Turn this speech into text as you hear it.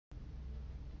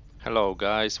Hello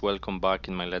guys, welcome back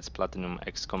in my Let's Platinum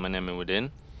XCOM Enemy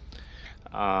Within.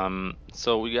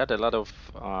 So we got a lot of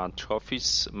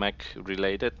trophies, mech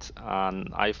related,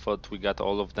 and I thought we got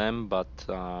all of them, but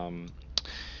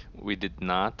we did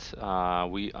not.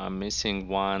 We are missing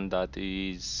one that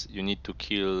is you need to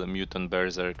kill a mutant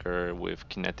berserker with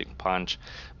kinetic punch,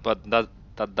 but that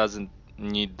doesn't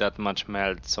need that much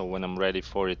melt. So when I'm ready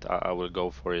for it, I will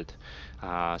go for it.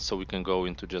 So we can go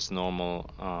into just normal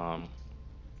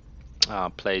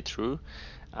playthrough.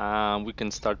 We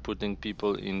can start putting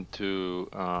people into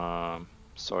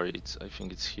sorry, I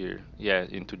think it's here. Yeah,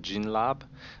 into Gene Lab,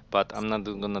 but I'm not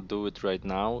gonna do it right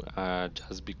now,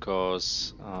 just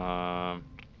because. Why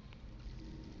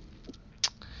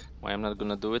I'm not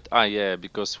gonna do it? Yeah,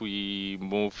 because we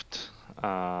moved,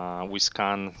 we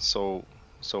scan so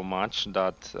much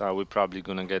that we're probably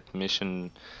gonna get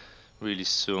mission really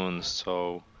soon.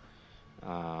 So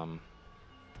I'm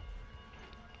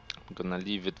gonna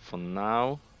leave it for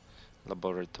now.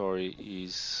 Laboratory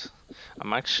is...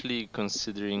 I'm actually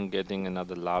considering getting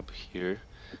another lab here.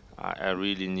 I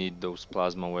really need those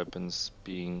plasma weapons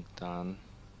being done.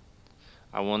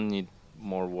 I won't need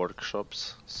more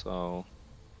workshops, so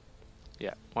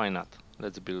yeah, why not?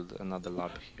 Let's build another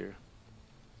lab here.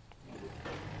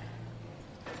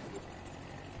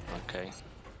 Okay.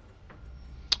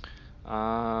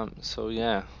 So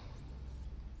yeah,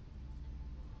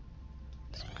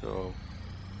 let's go.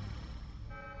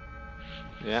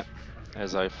 Yeah,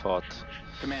 as I thought.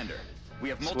 Commander, we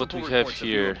have So multiple what we have reports of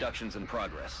here... new abductions in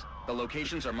progress. The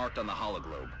locations are marked on the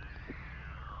hologlobe.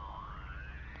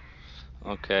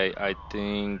 Okay, I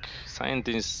think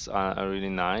scientists are really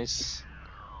nice,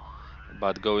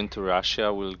 but going to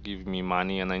Russia will give me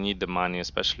money, and I need the money,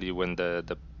 especially when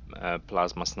the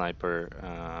plasma sniper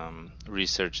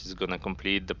research is gonna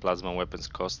complete. The plasma weapons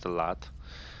cost a lot,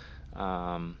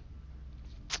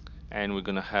 and we're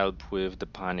gonna help with the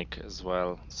panic as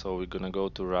well. So we're gonna go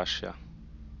to Russia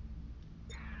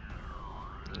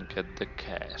and get the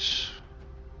cash.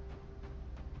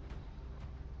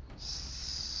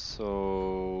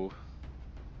 So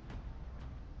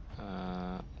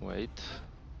wait,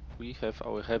 we have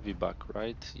our heavy back,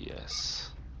 right?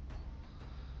 Yes.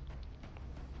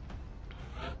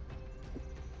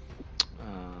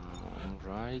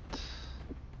 Right.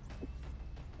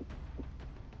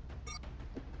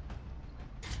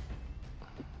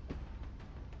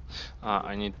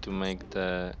 I need to make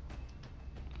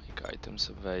items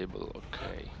available.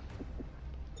 Okay.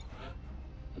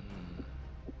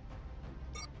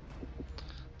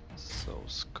 So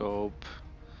scope.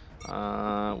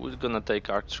 We're gonna take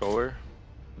arc thrower.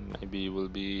 Maybe it will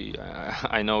be.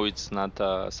 I know it's not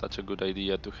such a good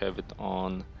idea to have it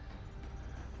on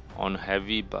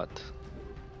heavy, but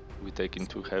we're taking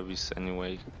 2 heavies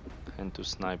anyway and 2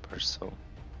 snipers. So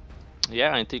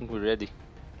yeah, I think we're ready.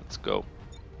 Let's go.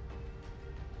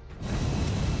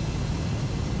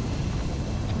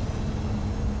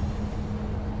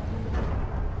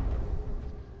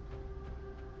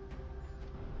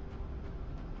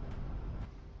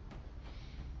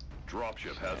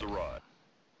 Dropship has arrived.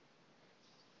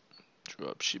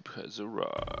 Dropship has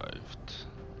arrived.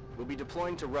 We'll be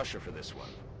deploying to Russia for this one.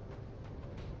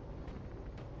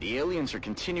 The aliens are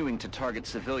continuing to target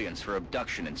civilians for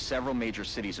abduction in several major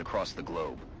cities across the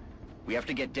globe. We have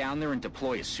to get down there and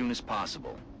deploy as soon as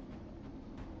possible.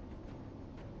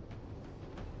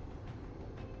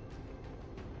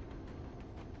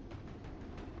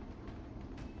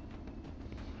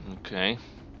 Okay.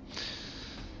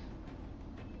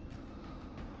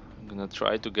 I'm gonna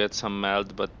try to get some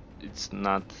melt, but it's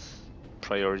not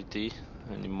priority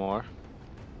anymore.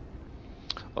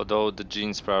 Although the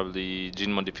gene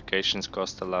modifications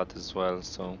cost a lot as well,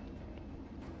 so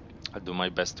I'll do my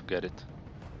best to get it.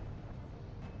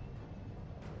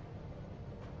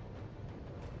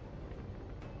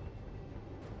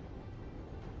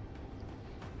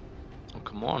 Oh,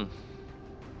 come on.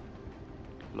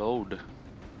 Load.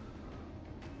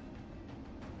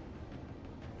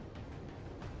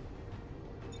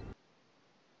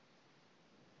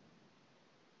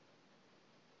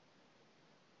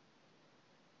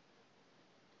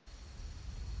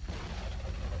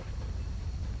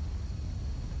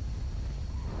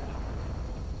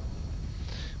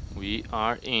 We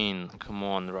are in. Come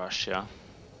on, Russia.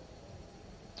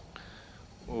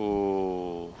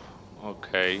 Oh,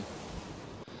 okay.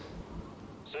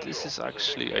 This is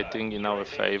actually, I think, in our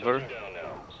favor.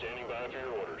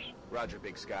 Roger,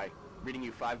 Big Sky. Reading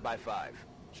you 5 by 5.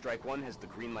 Strike 1 has the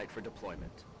green light for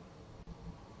deployment.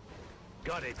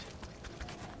 Got it.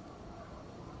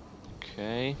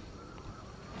 Okay.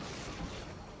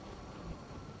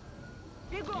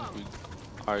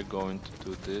 are going to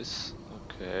do this.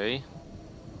 Okay.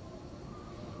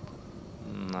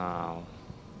 Now,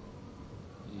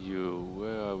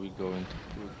 where are we going to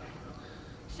put?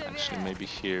 Actually, maybe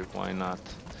here, why not?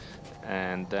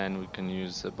 And then we can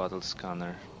use a battle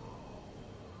scanner.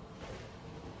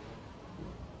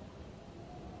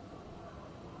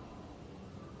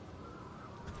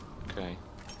 Okay.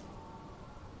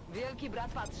 Wielki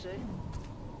brat patrzy.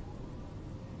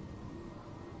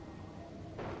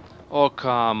 Oh,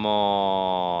 come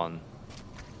on!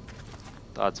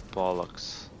 That's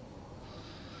bollocks.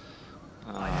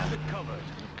 I have it covered.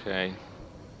 Okay.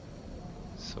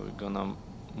 So we're gonna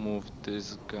move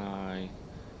this guy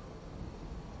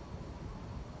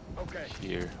Okay.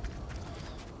 here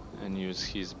and use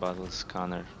his battle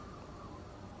scanner.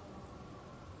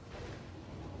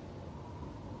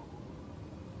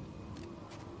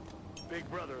 Big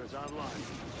brother is online.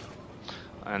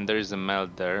 And there is a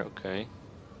meld there, okay.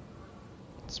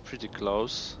 It's pretty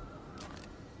close.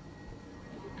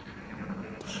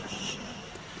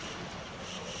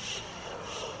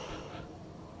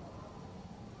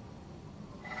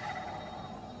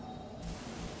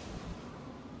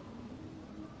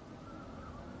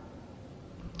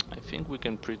 I think we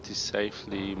can pretty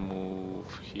safely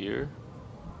move here.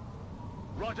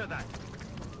 Roger that.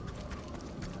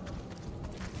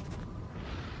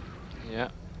 Yeah.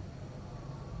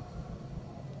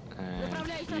 And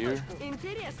here.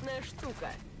 Интересная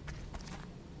штука.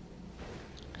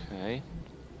 Okay.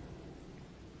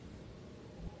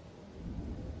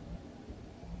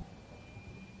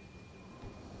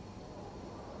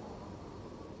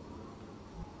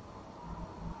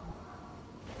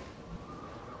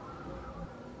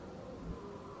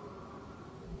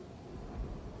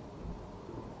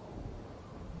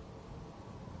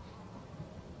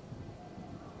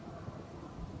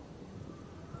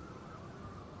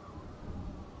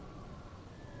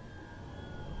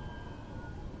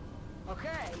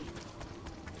 Okay.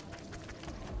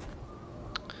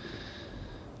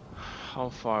 How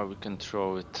far we can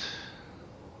throw it?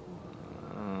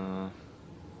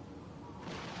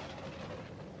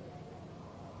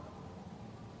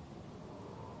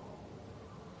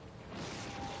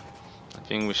 I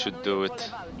think we should do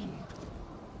it.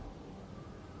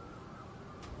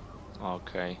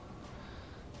 Okay.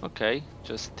 Okay,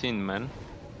 just Tin Man.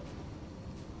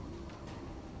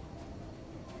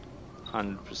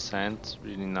 100%,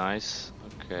 really nice.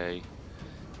 Okay.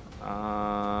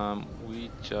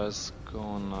 We just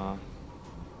gonna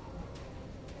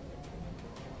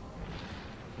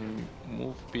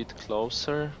move a bit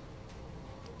closer.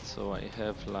 So I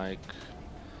have like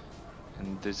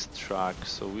in this track,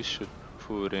 so we should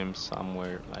put him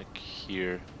somewhere like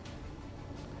here.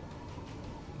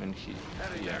 When he,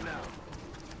 yeah.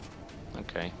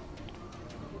 Okay.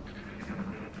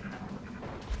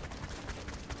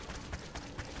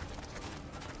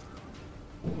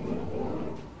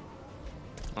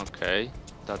 Okay,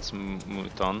 that's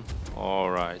Muton. All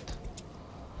right.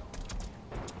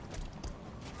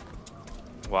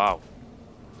 Wow,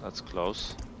 that's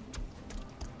close.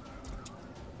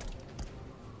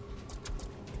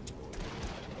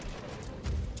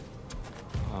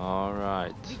 All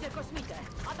right.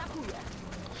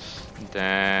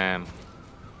 Damn.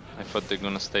 I thought they're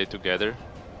gonna stay together.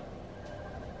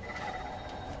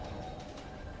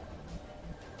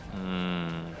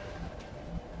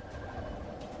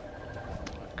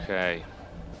 Okay.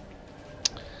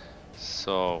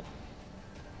 So,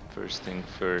 first thing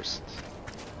first.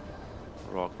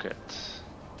 Rocket.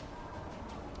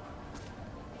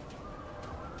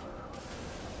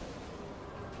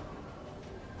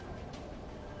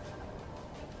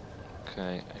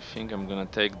 Okay, I think I'm gonna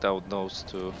take down those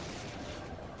two.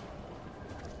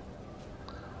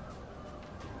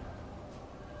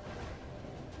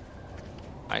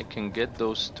 I can get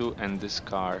those two and this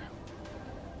car.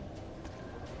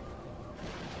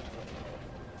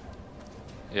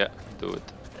 Yeah, do it.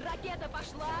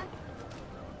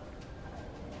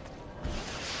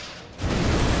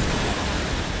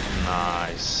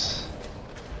 Nice.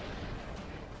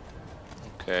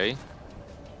 Okay.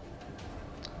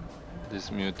 This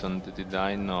mutant, did he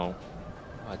die? No.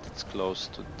 But it's close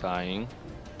to dying.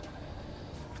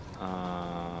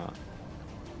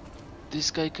 This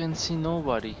guy can see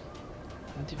nobody.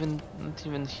 Not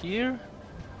even here?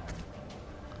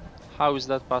 How is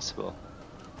that possible?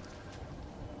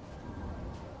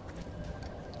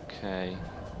 Okay.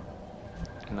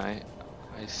 And I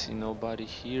see nobody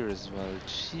here as well.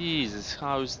 Jesus,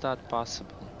 how is that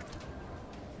possible?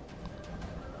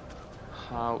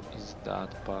 How is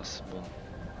that possible?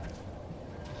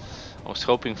 I was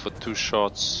hoping for 2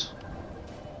 shots.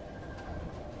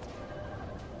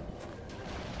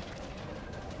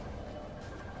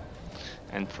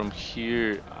 And from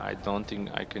here, I don't think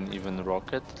I can even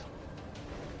rocket.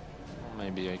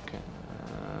 Maybe I can.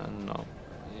 No.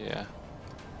 Yeah.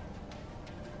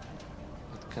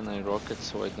 But can I rocket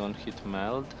so I don't hit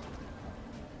meld?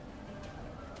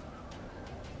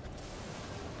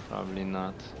 Probably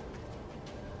not.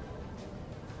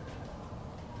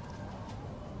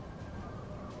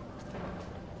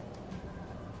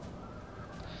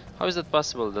 How is it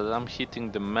possible that I'm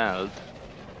hitting the meld,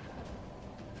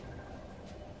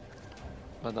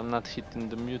 but I'm not hitting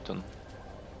the mutant?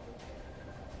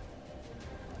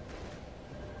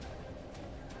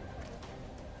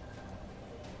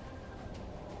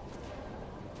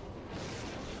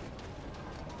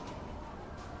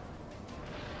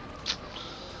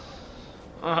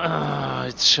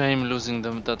 It's shame losing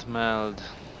them that meld.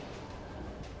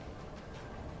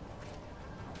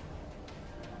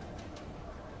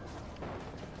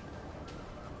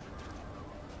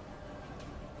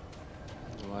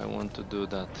 Do I want to do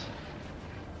that?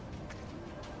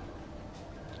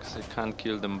 Because I can't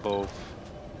kill them both.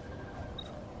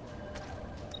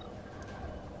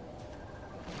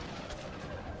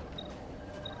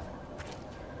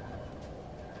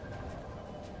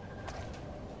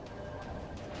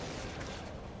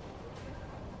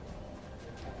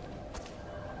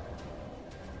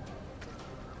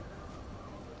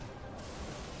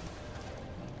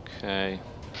 Okay.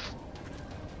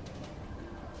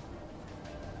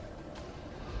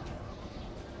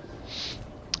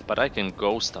 But I can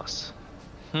ghost us.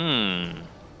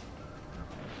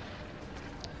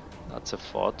 That's a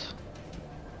thought.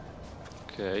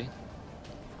 Okay.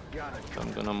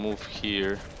 I'm gonna move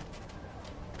here.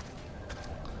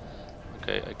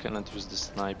 Okay, I cannot use the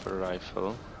sniper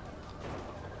rifle.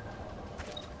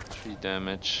 3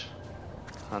 damage,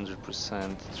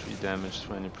 100%, 3 damage,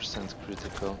 20%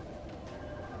 critical.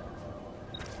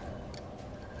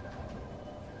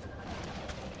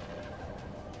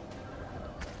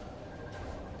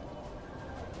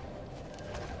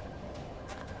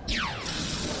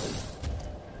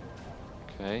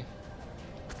 Okay.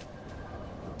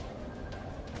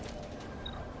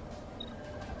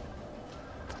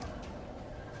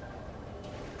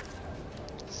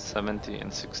 $70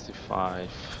 and $65.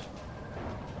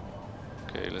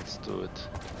 Okay, let's do it.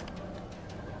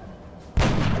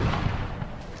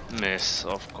 Miss,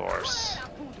 of course.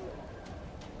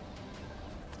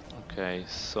 Okay,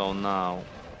 so now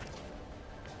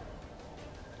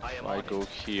if I go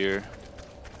here,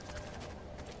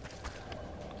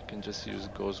 I can just use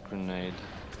ghost grenade.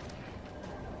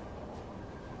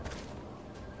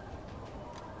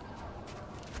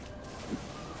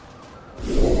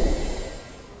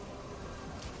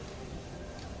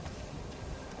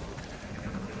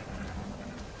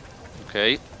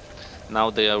 Okay, now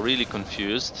they are really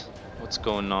confused. What's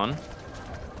going on?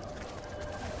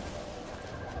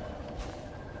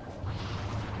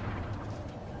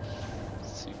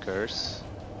 Seekers.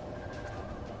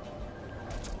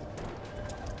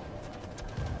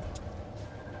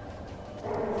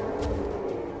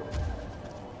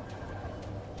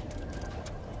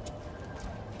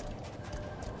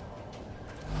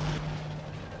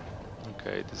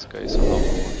 Okay, this guy is on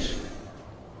Overwatch.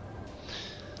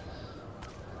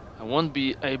 I won't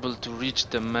be able to reach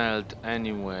the meld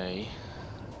anyway,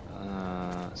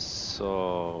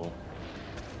 so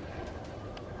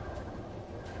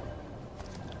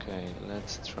okay,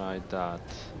 let's try that.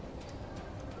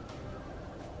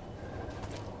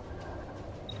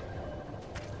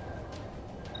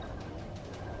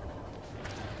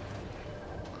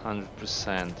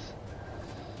 %100%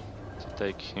 to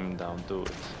take him down. Do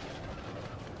it.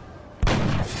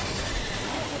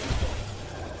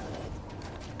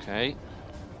 Okay.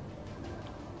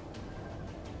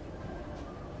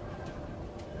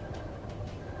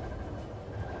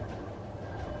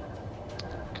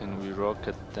 Can we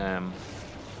rocket them?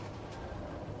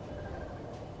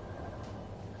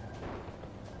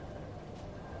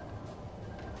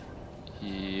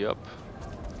 Yup.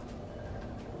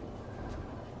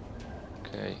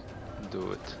 Okay,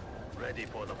 do it. Ready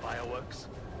for the fireworks?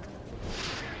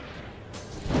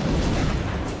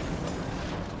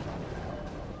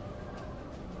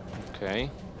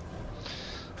 Okay,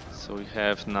 so we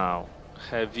have now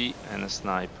heavy and a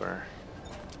sniper.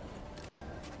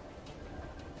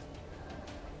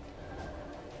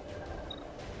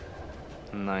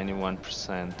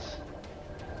 %91%,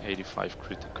 85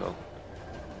 critical.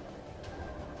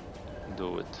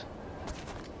 Do it.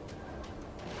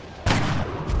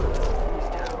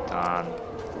 Done.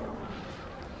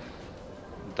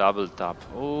 Double tap.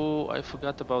 Oh, I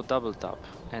forgot about double tap.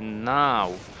 And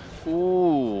now,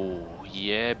 ooh,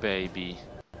 yeah, baby.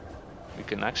 We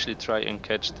can actually try and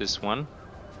catch this one.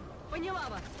 Поняла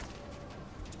вас.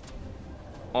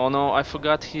 Oh no, I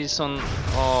forgot he's on...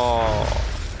 Oh...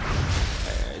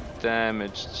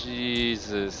 Damage,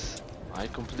 Jesus. I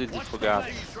completely forgot.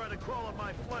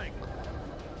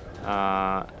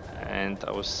 And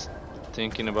I was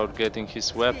thinking about getting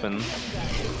his weapon.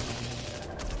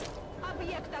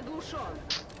 Объект оглушен.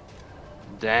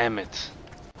 Damn it.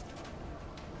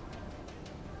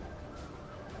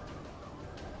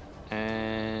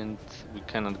 And we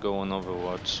cannot go on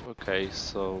Overwatch. Okay,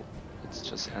 so let's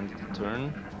just end the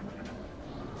turn.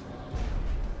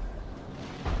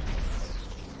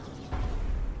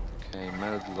 Okay,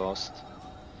 meld lost.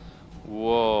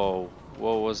 Whoa,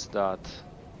 what was that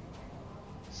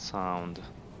sound?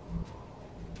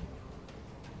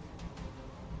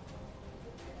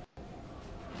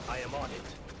 I am on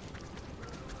it.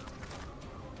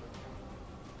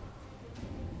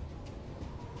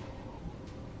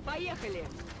 Поехали.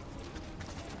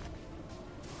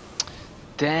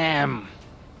 Damn!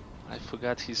 I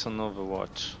forgot he's on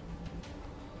Overwatch.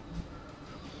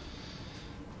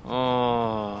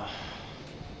 Oh.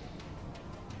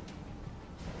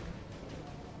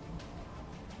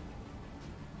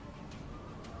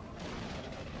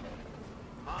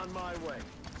 On my way.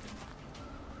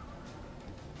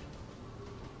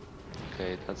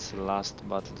 Okay, that's the last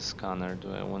battle scanner.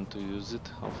 Do I want to use it?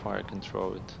 How far I can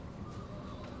throw it?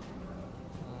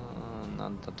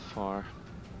 Not that far.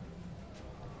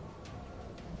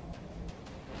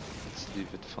 Let's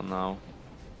leave it for now.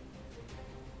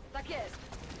 Tak jest.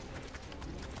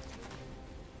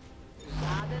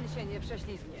 Żaden się nie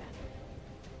prześlizgnie.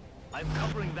 I'm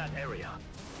covering that area.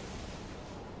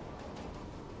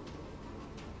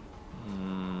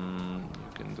 You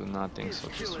can do nothing, so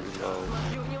just reload.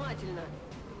 Смотрю внимательно.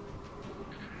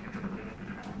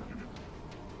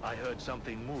 I heard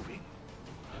something moving.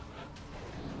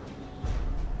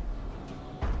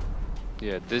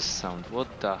 Yeah, this sound.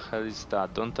 What the hell is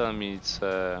that? Don't tell me it's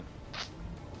forgot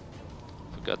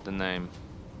the name.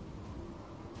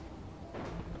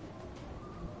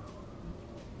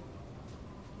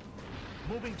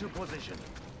 Moving to position.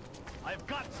 I've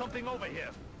got something over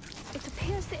here. It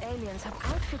appears the aliens have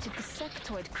outfitted the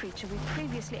sectoid creature we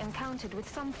previously encountered with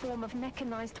some form of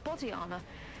mechanized body armor.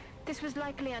 This was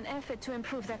likely an effort to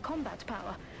improve their combat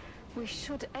power. We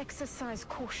should exercise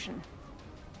caution.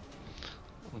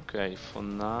 Okay, for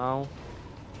now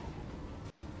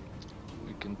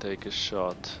we can take a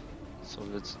shot. So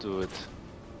let's do it.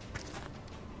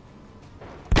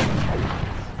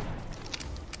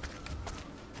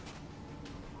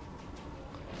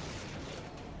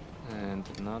 And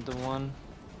another one.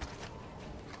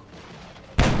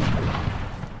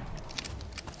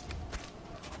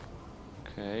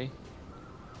 Okay.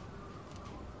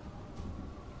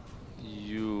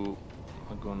 You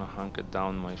are gonna hunker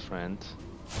down, my friend.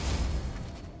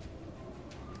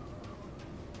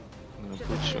 I'm gonna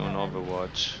put you on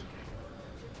Overwatch.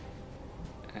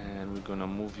 And we're gonna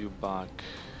move you back.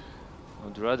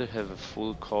 I'd rather have a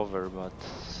full cover, but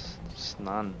there's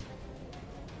none.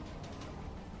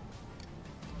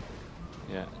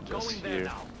 Yeah, just Going there here.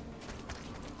 now.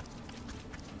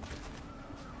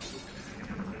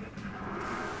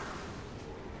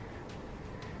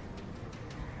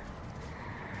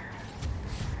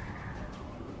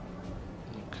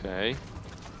 Okay.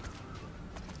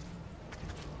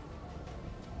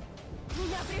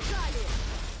 Меня прижали.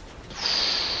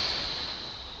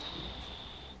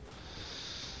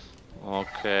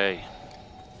 Okay.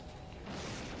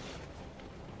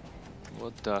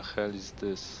 What the hell is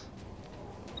this?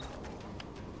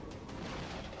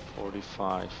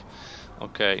 45.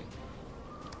 Okay.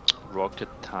 Rocket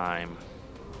time.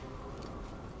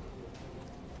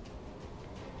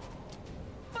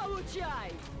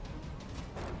 Получай.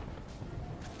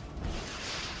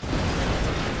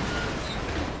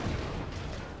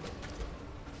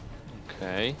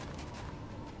 Okay.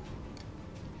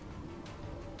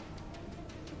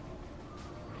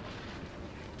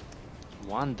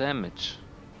 One damage.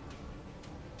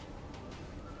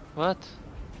 What?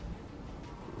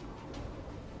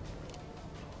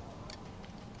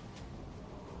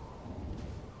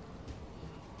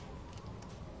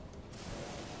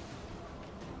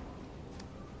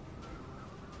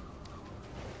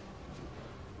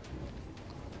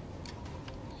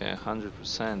 Yeah,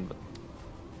 100%, but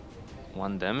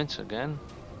one damage again?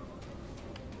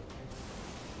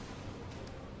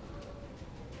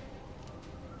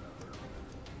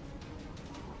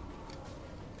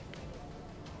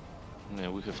 Yeah,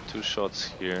 we have 2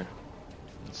 shots here.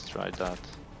 Let's try that.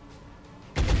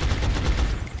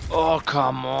 Oh,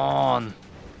 come on!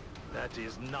 That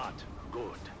is not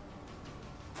good.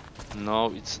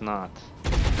 No, it's not.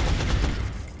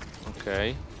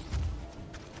 Okay.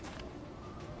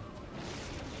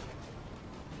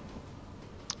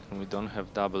 And we don't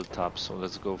have double tap, so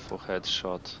let's go for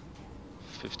headshot.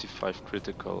 55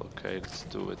 critical. Okay, let's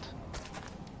do it.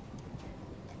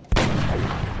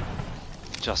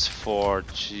 Just 4.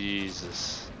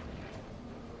 Jesus.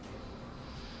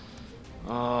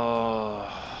 Oh.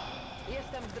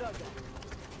 Jestem w drodze.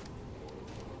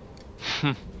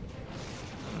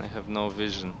 I have no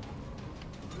vision.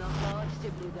 No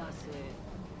chodźcie, brudasy.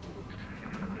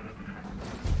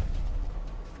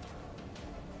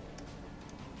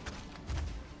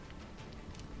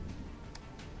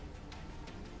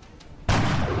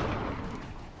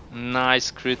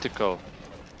 Nice critical.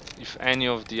 If any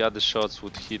of the other shots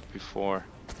would hit before.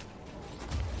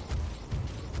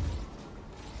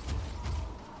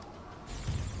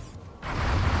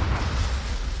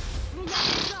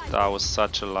 That was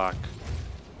such a luck.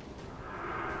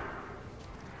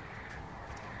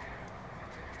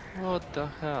 What the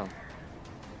hell?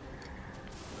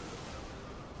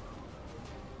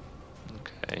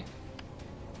 Okay.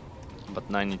 But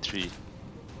 93.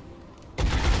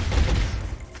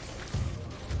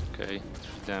 Okay, 3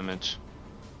 damage.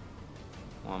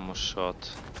 One more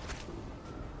shot.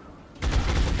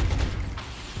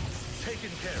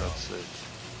 Taken care That's of. it.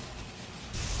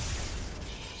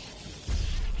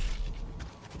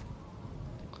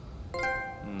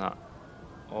 No.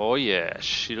 Oh yeah,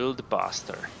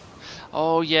 Shieldbuster.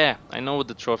 Oh yeah, I know what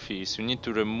the trophy is. You need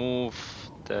to remove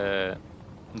the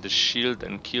shield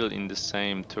and kill in the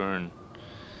same turn.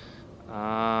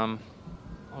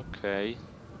 Okay.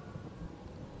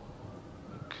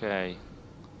 Okay.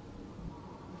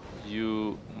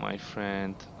 You, my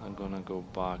friend, are gonna go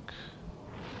back.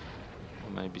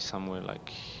 Maybe somewhere like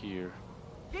here.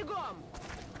 Biegom!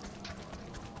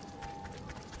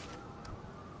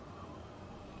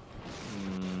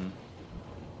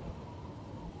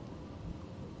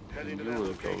 Heading to You that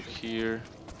will go location. here.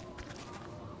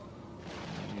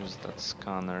 Use that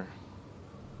scanner.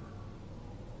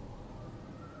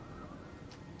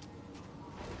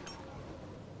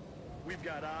 We've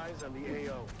got eyes on the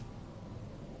AO.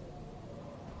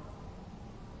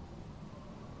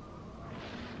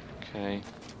 Okay.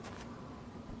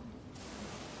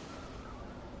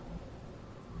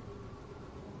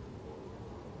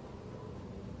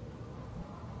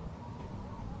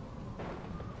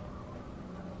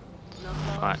 No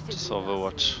Alright, chodźcie, just brudasy.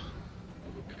 Overwatch.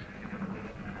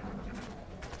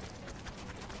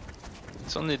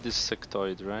 It's only this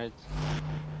sectoid, right?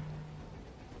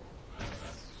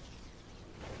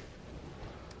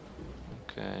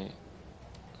 Okay.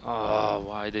 Oh,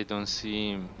 why they don't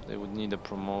see him? They would need a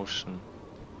promotion.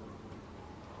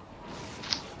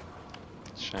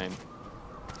 Shame.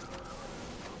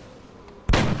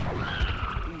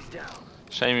 He's down.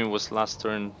 Shame it was last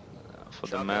turn for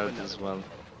the Chop up meld another as well.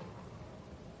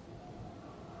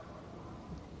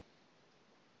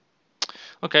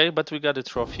 Okay, but we got a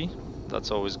trophy.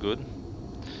 That's always good.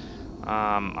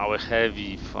 Our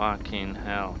heavy, fucking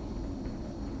hell.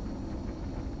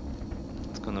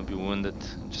 It's gonna be wounded.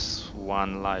 Just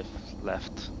 1 life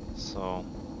left. So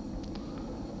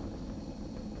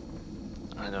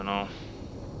I don't know.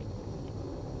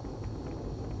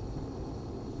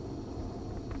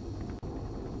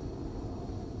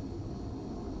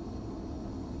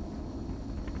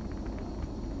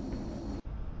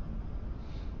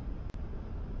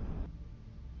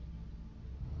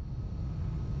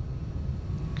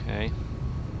 Okay.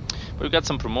 But we got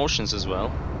some promotions as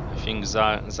well. I think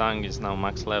Zhang is now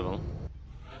max level.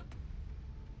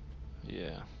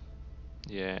 Yeah.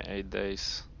 Yeah, 8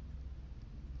 days.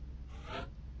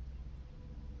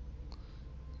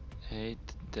 8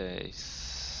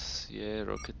 days. Yeah,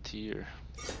 Rocketeer.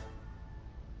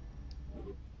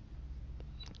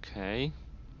 Okay.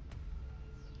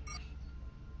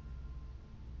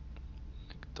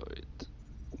 Ectoid.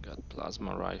 Got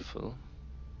plasma rifle.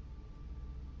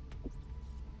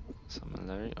 Some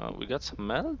malaria. Oh, we got some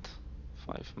meld?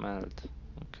 5 meld.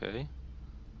 Okay.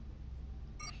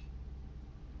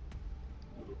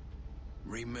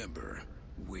 Remember,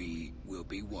 we will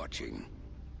be watching.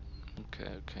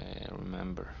 Okay, okay, I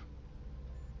remember.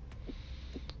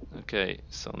 Okay,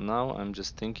 so now I'm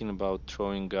just thinking about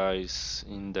throwing guys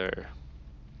in there.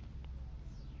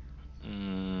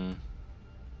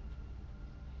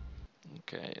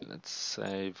 Okay, let's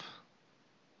save.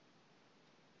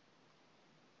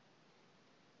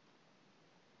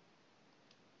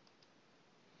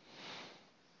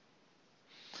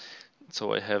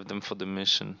 So I have them for the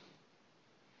mission.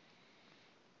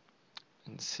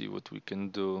 And see what we can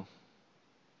do.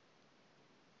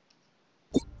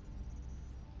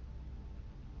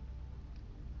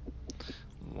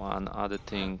 one other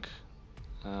thing.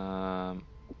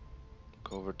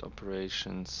 Covert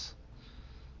operations.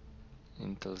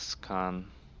 Intel scan.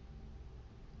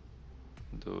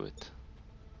 Do it.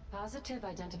 Positive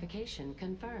identification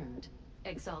confirmed.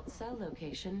 Exalt cell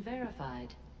location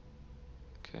verified.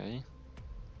 Okay.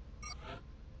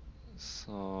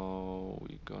 So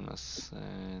we're gonna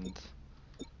send,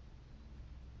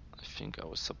 I think,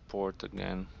 our support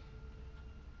again.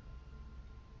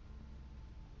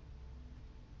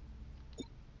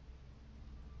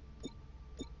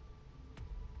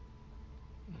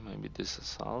 Maybe this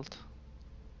assault.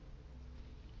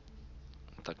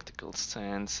 Tactical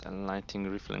sense and lighting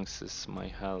reflexes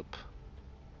might help.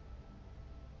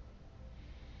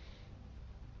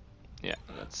 Yeah,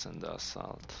 let's send the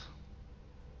assault.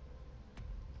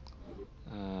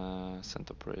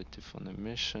 Send operative on a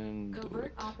mission.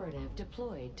 Covert operative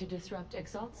deployed to disrupt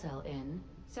Exalt Cell in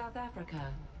South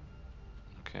Africa.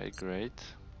 Okay, great.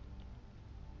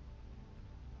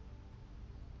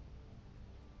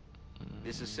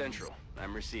 This is Central.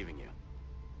 I'm receiving you.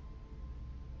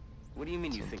 What do you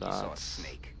mean you So think you saw a that's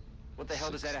snake? What the hell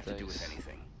does that have to do with 6 days.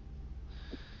 anything?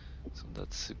 So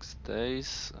that's 6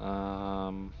 days.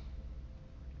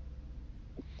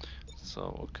 So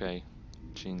okay,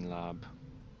 Gene Lab.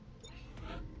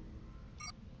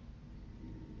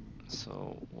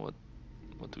 So what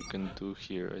we can do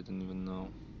here? I don't even know.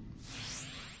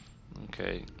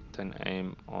 Okay, then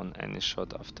aim on any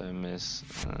shot after I miss.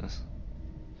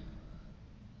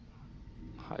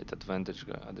 Height advantage,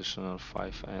 additional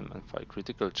 5 aim and 5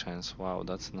 critical chance. Wow,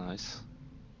 that's nice.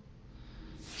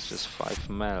 It's just 5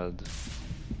 meld.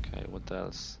 Okay, what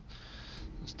else?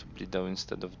 Just to bleed out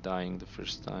instead of dying the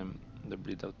first time. The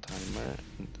bleed out timer.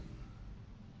 And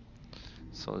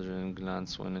soldier and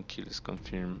glance when a kill is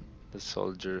confirmed. The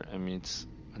soldier emits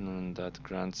and that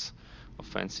grants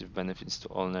offensive benefits to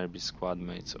all nearby squad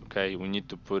mates. Okay, we need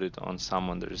to put it on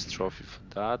someone. There is trophy for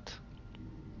that.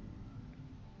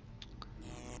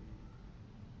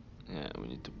 Yeah, we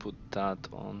need to put that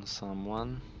on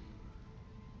someone.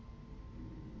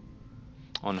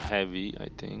 On heavy, I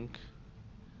think.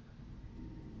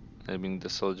 Enabling the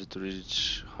soldier to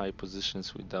reach high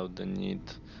positions without the need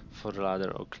for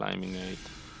ladder or climbing aid.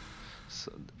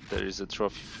 So there is a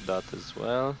trophy for that as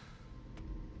well.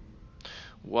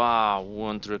 Wow,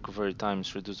 wound recovery time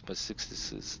is reduced by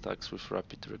 66 stacks with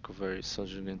rapid recovery.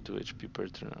 Soldier gain 2 HP per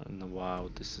turn. Wow,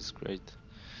 this is great.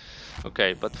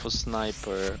 Okay, but for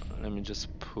sniper, let me just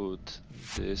put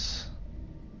this.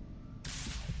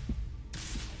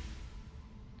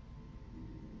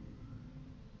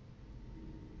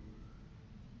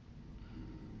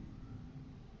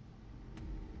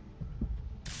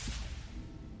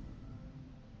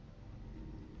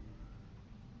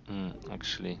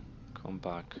 Actually, come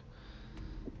back.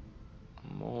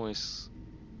 I'm always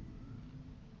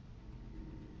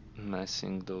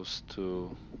messing those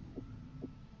two.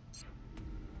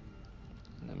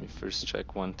 Let me first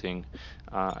check one thing.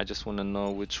 I just want to know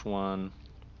which one.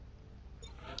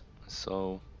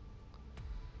 So,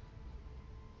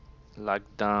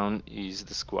 lockdown is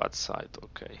the squad side.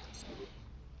 Okay.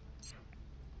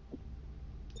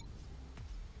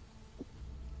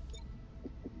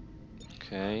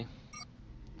 Okay.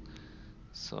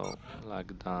 So,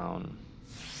 lockdown.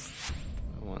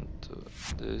 I want to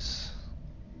this.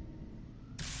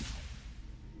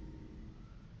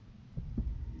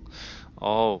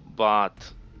 Oh,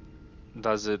 but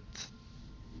does it?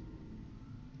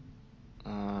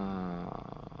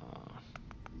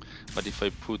 But if I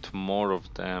put more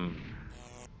of them,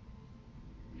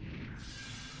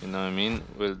 you know what I mean?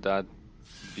 Will that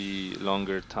be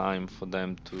longer time for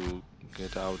them to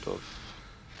get out of?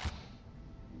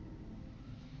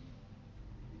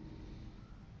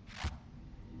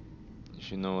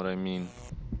 If you know what I mean.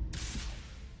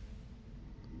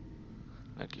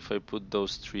 Like if I put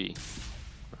those 3,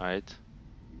 right?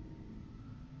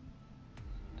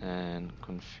 And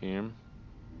confirm.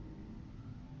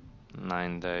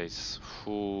 9 days.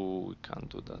 Ooh, we can't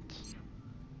do that.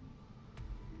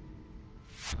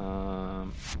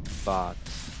 But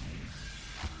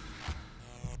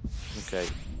okay.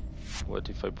 What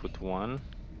if I put 1?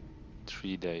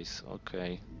 3 days.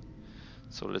 Okay.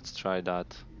 So let's try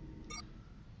that.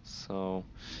 So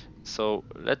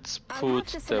let's put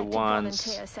the ones.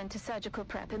 Volunteer sent to surgical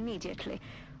prep immediately.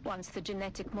 Once the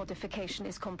genetic modification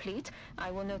is complete,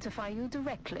 I will notify you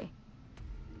directly.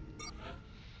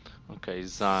 Okay,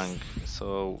 Zhang.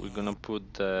 So we're gonna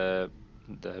put the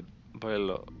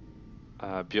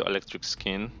bioelectric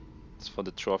skin. It's for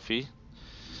the trophy.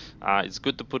 It's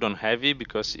good to put on heavy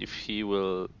because if he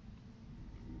will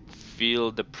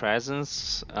feel the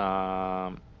presence,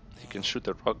 He can shoot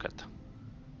a rocket.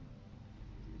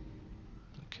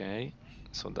 Okay,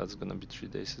 so that's gonna be 3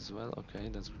 days as well. Okay,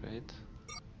 that's great.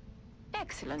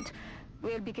 Excellent.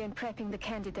 We'll begin prepping the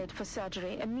candidate for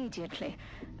surgery immediately.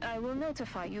 I will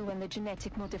notify you when the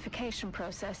genetic modification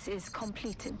process is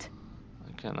completed.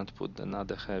 I cannot put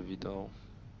another heavy though.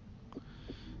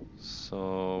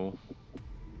 So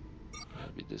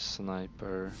maybe the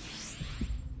sniper.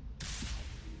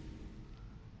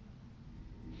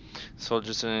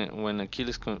 Soldiers, when a kill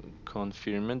is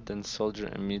confirmed, then soldier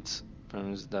emits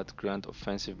permits that grant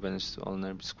offensive benefits to all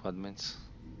nearby squad mates.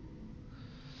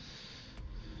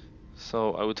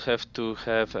 So I would have to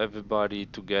have everybody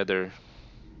together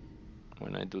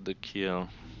when I do the kill.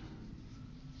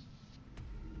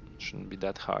 Shouldn't be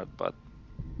that hard, but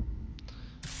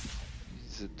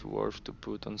is it worth to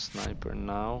put on sniper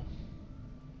now?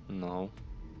 No.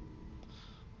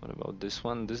 What about this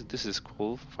one? This is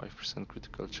cool. 5%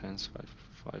 critical chance,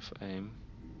 5 aim.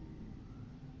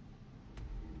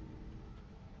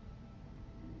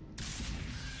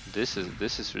 This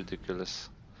is ridiculous.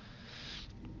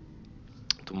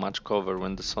 Too much cover.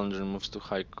 When the soldier moves to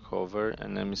high cover,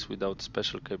 enemies without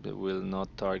special capability will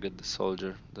not target the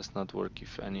soldier. Does not work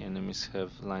if any enemies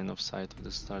have line of sight of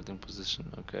the starting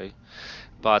position. Okay,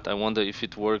 but I wonder if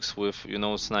it works with, you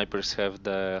know, snipers have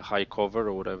the high cover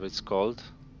or whatever it's called.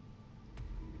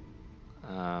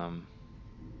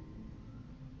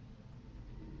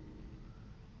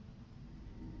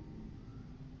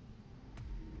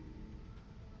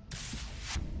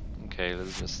 Okay,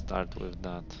 let's just start with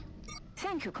that.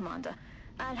 Thank you, Commander.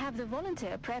 I'll have the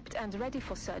volunteer prepped and ready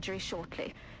for surgery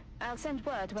shortly. I'll send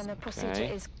word when the procedure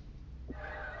is...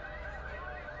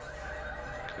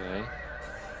 Okay.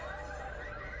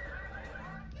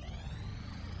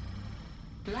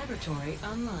 Laboratory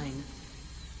online.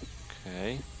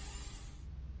 Okay.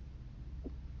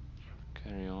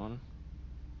 Carry on.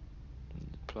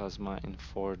 Plasma in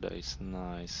 4 days.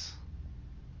 Nice.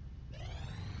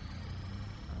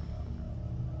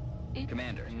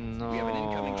 Commander, No. we have an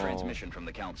incoming transmission from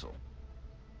the Council.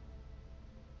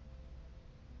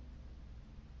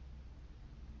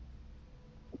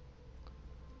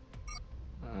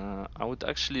 I would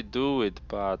actually do it,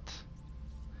 but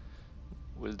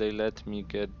will they let me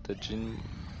get the gene?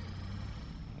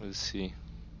 We'll see.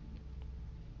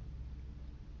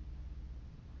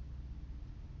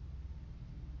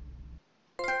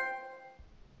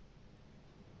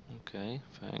 Okay,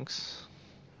 thanks.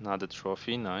 Another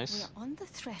trophy, nice. We are on the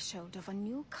threshold of a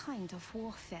new kind of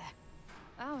warfare.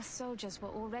 Our soldiers were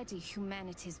already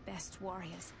humanity's best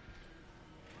warriors.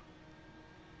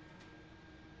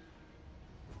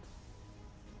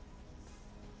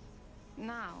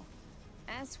 Now,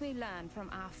 as we learn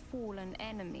from our fallen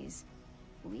enemies,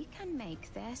 we can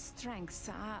make their strengths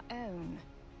our own.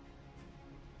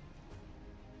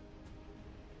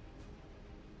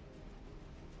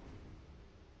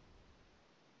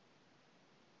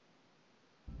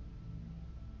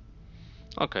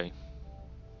 Okay.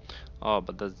 Oh,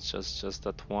 but that's just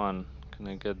that one. Can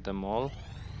I get them all?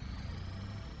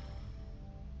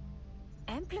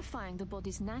 Amplifying the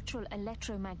body's natural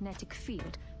electromagnetic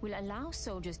field will allow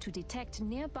soldiers to detect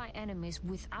nearby enemies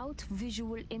without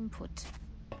visual input.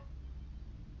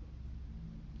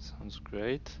 Sounds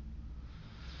great.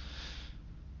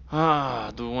 Do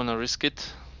we want to risk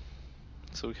it?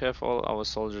 So we have all our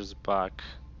soldiers back.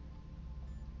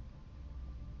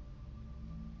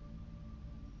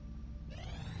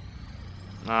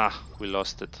 We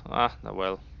lost it.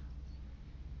 Well.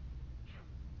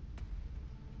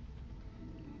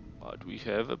 But we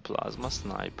have a plasma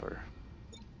sniper.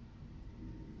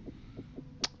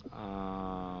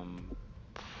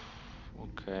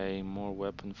 Okay, more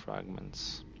weapon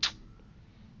fragments.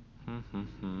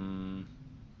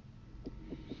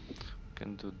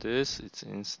 Can do this, it's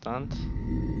instant.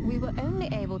 We were only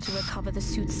able to recover the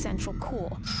suit's central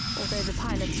core, although the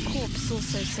pilot's corpse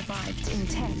also survived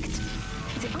intact.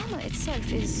 The armor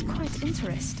itself is quite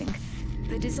interesting.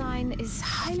 The design is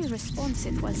highly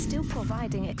responsive while still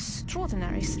providing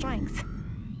extraordinary strength.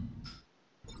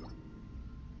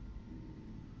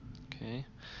 Okay,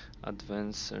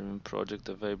 advanced serum project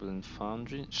available in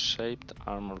Foundry. Shaped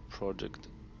armor project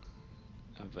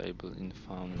available in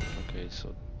Foundry. Okay,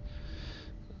 so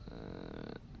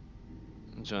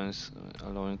joins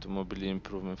allowing to mobility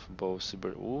improvement for both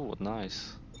cyber. Ooh,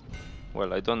 nice.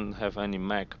 Well, I don't have any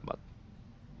mech, but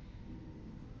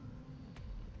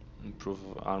improve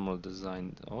armor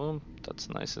design. Oh, that's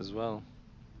nice as well.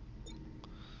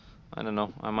 I don't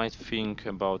know. I might think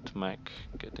about mech,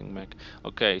 getting mech.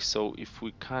 Okay, so if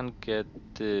we can't get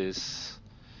this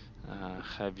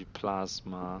heavy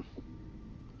plasma,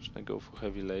 Should I go for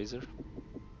heavy laser?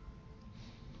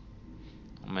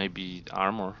 Maybe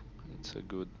armor. It's a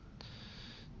good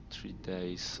 3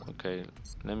 days. Okay,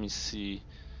 let me see.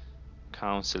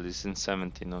 Council is in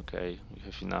 17. Okay, we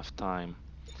have enough time.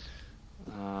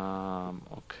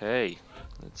 Okay,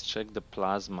 let's check the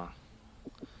plasma.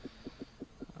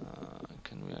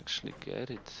 Can we actually get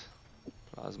it?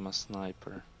 Plasma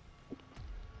sniper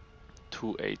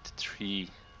 283.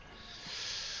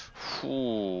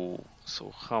 Ooh, so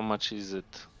how much is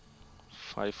it?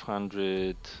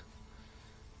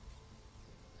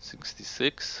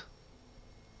 566.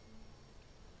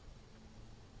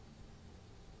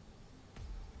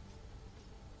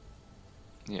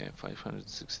 Yeah,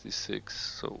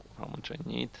 566. So how much I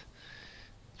need?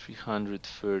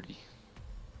 330.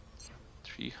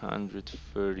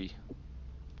 330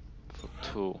 for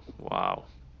 2. Wow.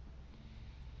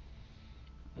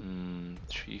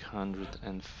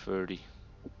 330.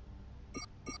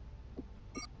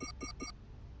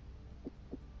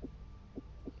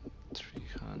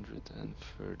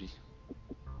 330.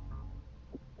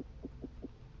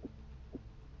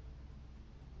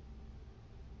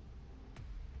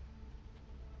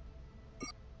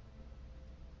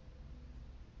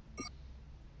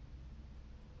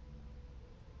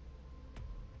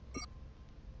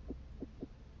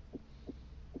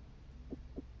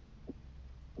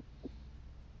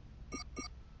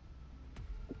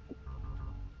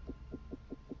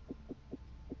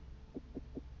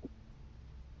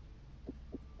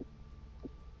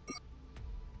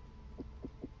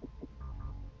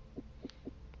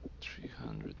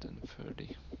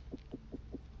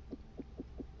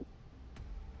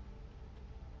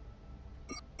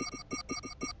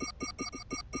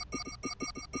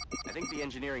 I think the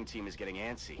engineering team is getting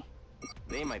antsy.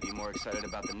 They might be more excited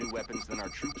about the new weapons than our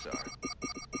troops are.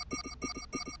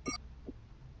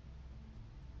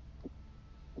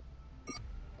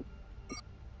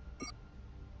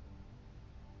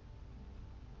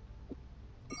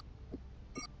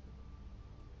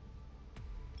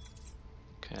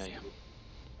 Okay.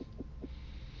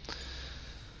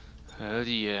 Hell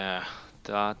yeah,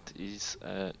 that is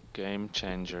a game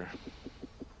changer.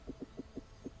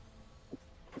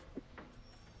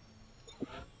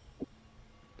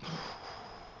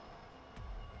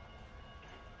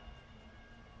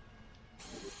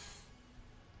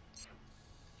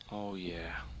 Oh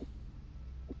yeah.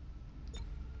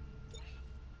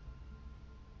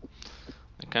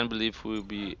 I can't believe we've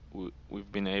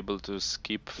been able to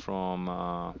skip from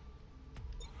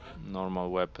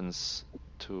normal weapons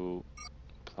to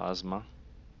plasma.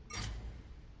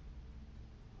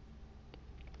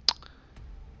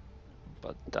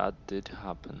 But that did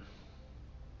happen.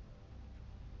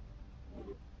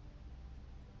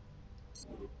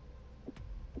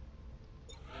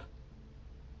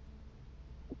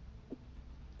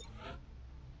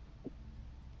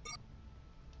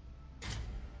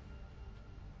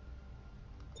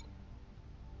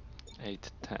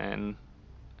 Eight, 10,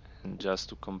 and just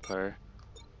to compare,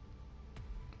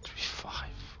 3, 5.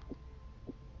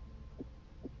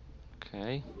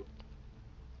 Okay.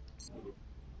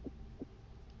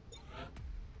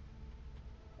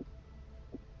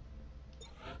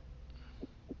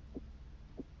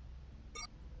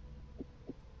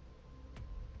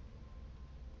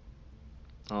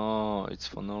 Oh, it's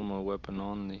for normal weapon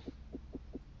only.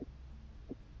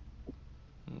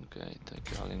 Okay, take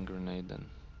alien grenade then.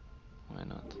 Why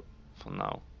not? For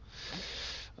now.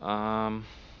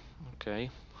 Okay,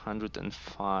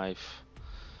 105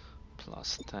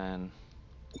 plus 10,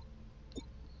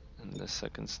 and the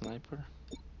second sniper.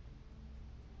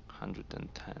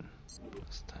 110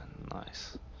 plus 10.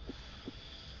 Nice.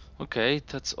 Okay,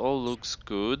 that's all looks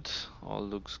good. All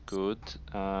looks good.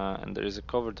 And there is a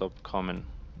cover top coming.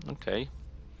 Okay.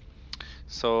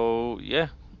 So yeah,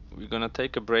 we're gonna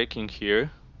take a break in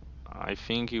here. I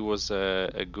think it was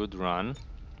a good run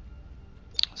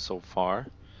so far.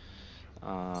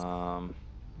 I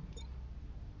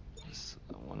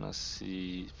wanna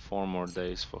see 4 more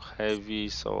days for heavy,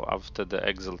 so after the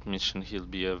exalt mission he'll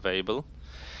be available.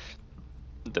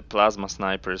 The plasma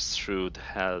snipers should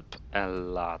help a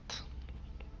lot,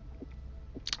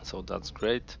 so that's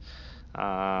great.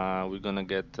 We're gonna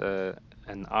get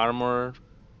an armor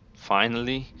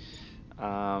finally.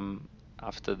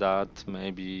 After that,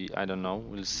 maybe, I don't know,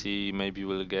 we'll see, maybe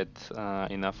we'll get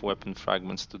enough weapon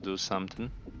fragments to do something.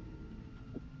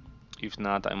 If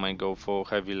not, I might go for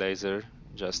heavy laser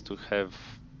just to have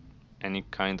any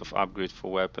kind of upgrade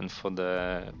for weapon for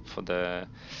the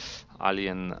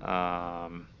alien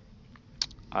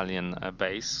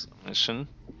base mission,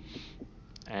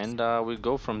 and we'll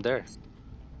go from there.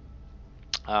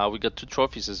 We got 2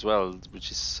 trophies as well,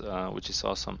 which is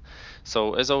awesome.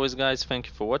 So as always, guys, thank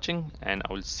you for watching, and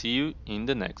I will see you in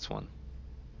the next one.